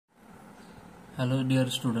Hello dear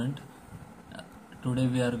student, today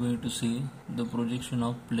we are going to see the projection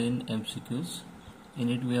of plane MCQs. In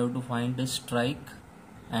it we have to find the strike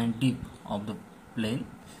and dip of the plane.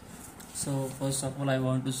 So first of all I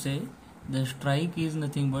want to say the strike is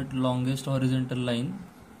nothing but longest horizontal line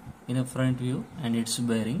in a front view and its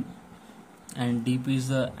bearing, and dip is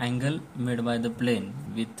the angle made by the plane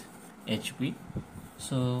with HP.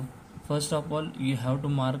 So first of all you have to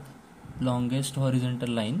mark longest horizontal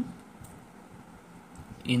line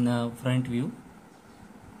in a front view,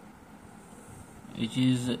 which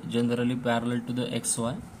is generally parallel to the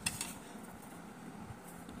XY.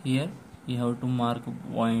 Here you have to mark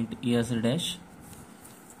point S dash.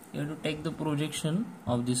 You have to take the projection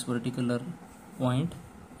of this particular point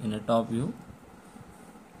in a top view.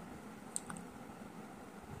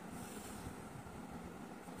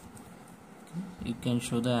 You can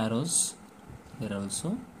show the arrows here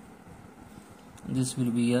also. This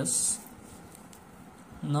will be S.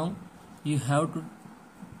 Now you have to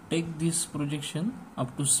take this projection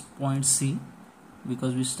up to point C,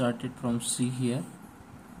 because we started from C here,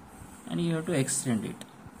 and you have to extend it.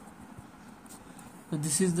 So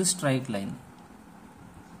this is the strike line.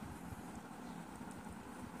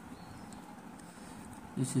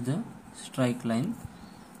 This is the strike line.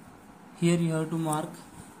 Here you have to mark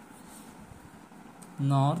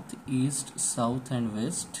north, east, south and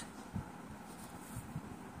west.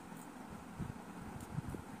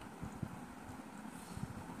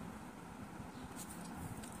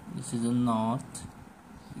 This is the north,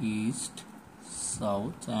 east,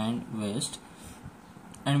 south and west,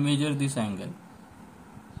 and measure this angle.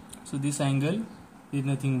 So this angle is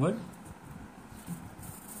nothing but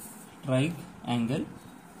strike angle.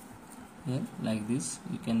 Here like this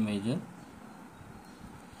you can measure.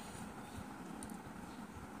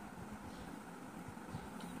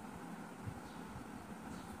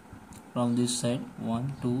 From this side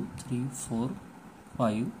 1, 2, 3, 4,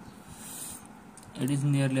 5. It is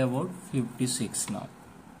nearly about 56 now.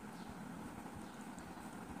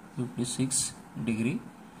 56 degree.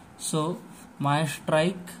 So my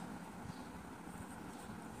strike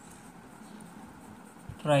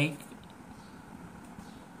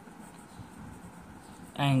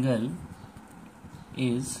angle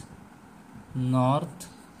is north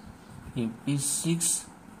 56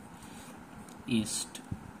 east.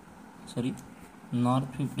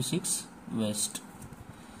 North 56 west.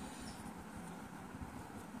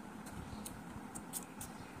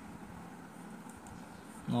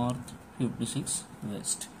 North 56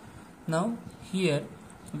 west. Now here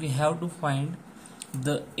we have to find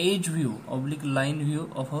the edge view oblique line view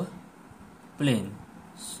of a plane.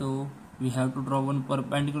 So we have to draw one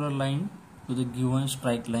perpendicular line to the given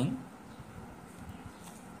strike line.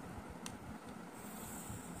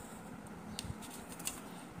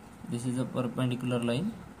 This is a perpendicular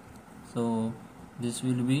line. So this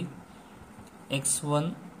will be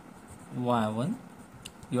x1 y1.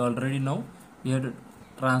 You already know we have to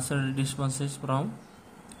transfer the distances from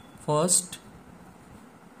first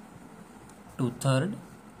to third.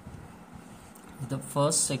 The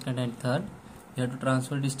first, second and third, you have to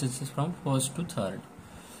transfer distances from first to third.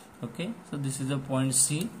 Okay, so this is the point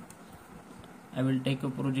C. I will take a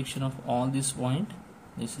projection of all this point.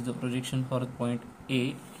 This is the projection for point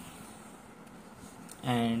A,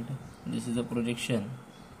 and this is the projection,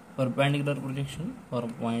 perpendicular projection for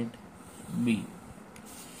point B.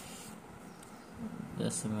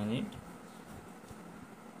 Just a minute.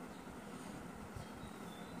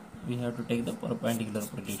 We have to take the perpendicular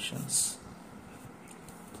projections.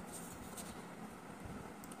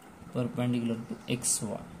 Perpendicular to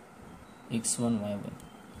XY, X1, Y1.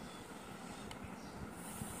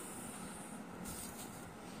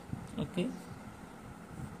 Okay.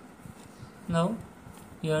 Now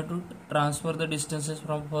you have to transfer the distances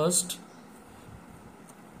from first.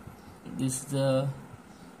 This is the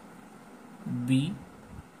B,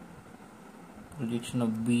 projection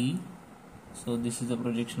of B. So this is the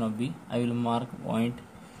projection of B. I will mark point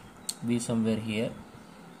B somewhere here.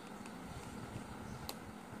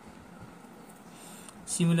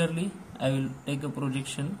 Similarly, I will take a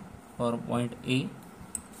projection for point A.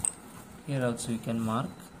 Here also you can mark.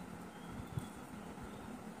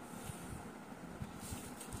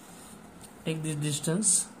 Take this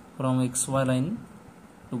distance from XY line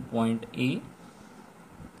to point A,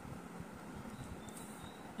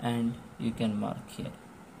 and you can mark here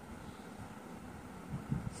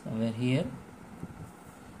somewhere here.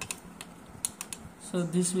 So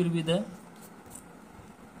this will be the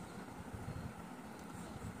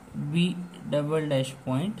B double dash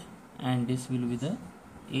point, and this will be the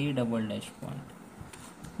A double dash point.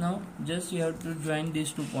 Now just you have to join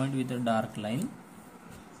these 2 points with a dark line.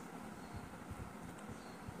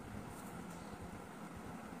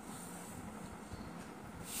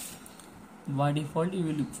 By default you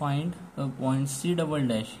will find a point C double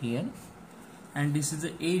dash here, and this is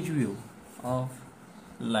the edge view of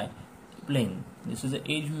plane. This is the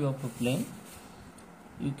edge view of a plane.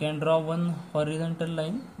 You can draw one horizontal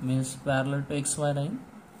line, means parallel to XY line.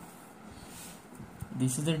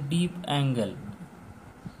 This is a deep angle,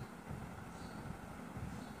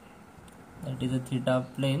 that is a theta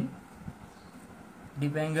plane.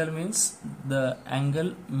 Deep angle means the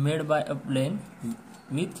angle made by a plane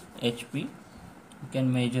with HP. You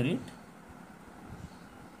can measure it.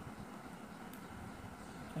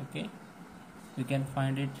 Okay, you can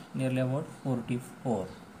find it nearly about 44.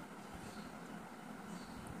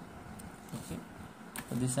 Okay,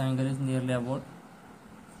 so this angle is nearly about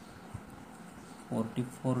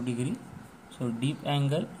 44 degree. So deep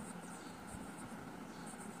angle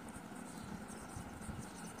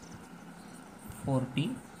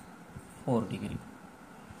 (44°).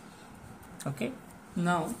 Okay,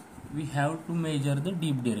 now we have to measure the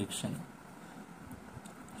dip direction.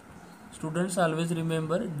 Students always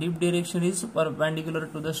remember, dip direction is perpendicular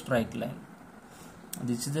to the strike line.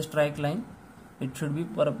 This is the strike line. It should be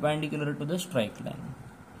perpendicular to the strike line.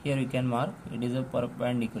 Here you can mark it is a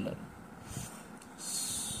perpendicular.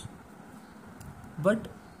 But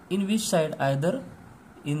in which side? Either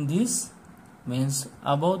in this, means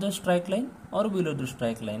above the strike line, or below the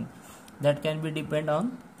strike line. That can be depend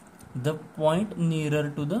on the point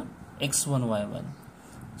nearer to the x1 y1.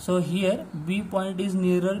 So here B point is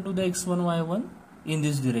nearer to the x1 y1 in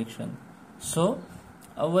this direction. So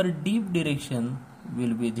our dip direction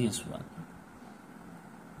will be this one.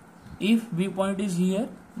 If B point is here,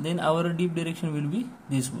 then our dip direction will be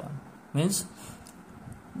this one, means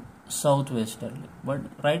southwesterly. But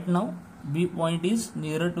right now B point is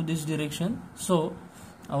nearer to this direction, so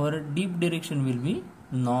our dip direction will be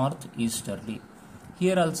northeasterly.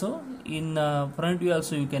 Here also in front view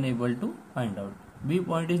also you can able to find out. B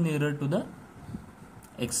point is nearer to the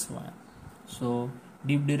xy, so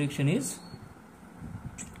dip direction is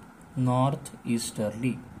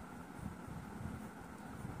northeasterly.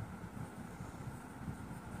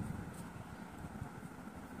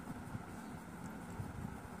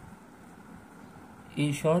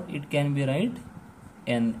 In short, it can be right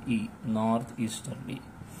NE, northeasterly.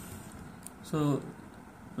 So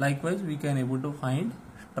likewise we can able to find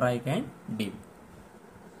strike and dip.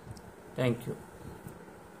 Thank you.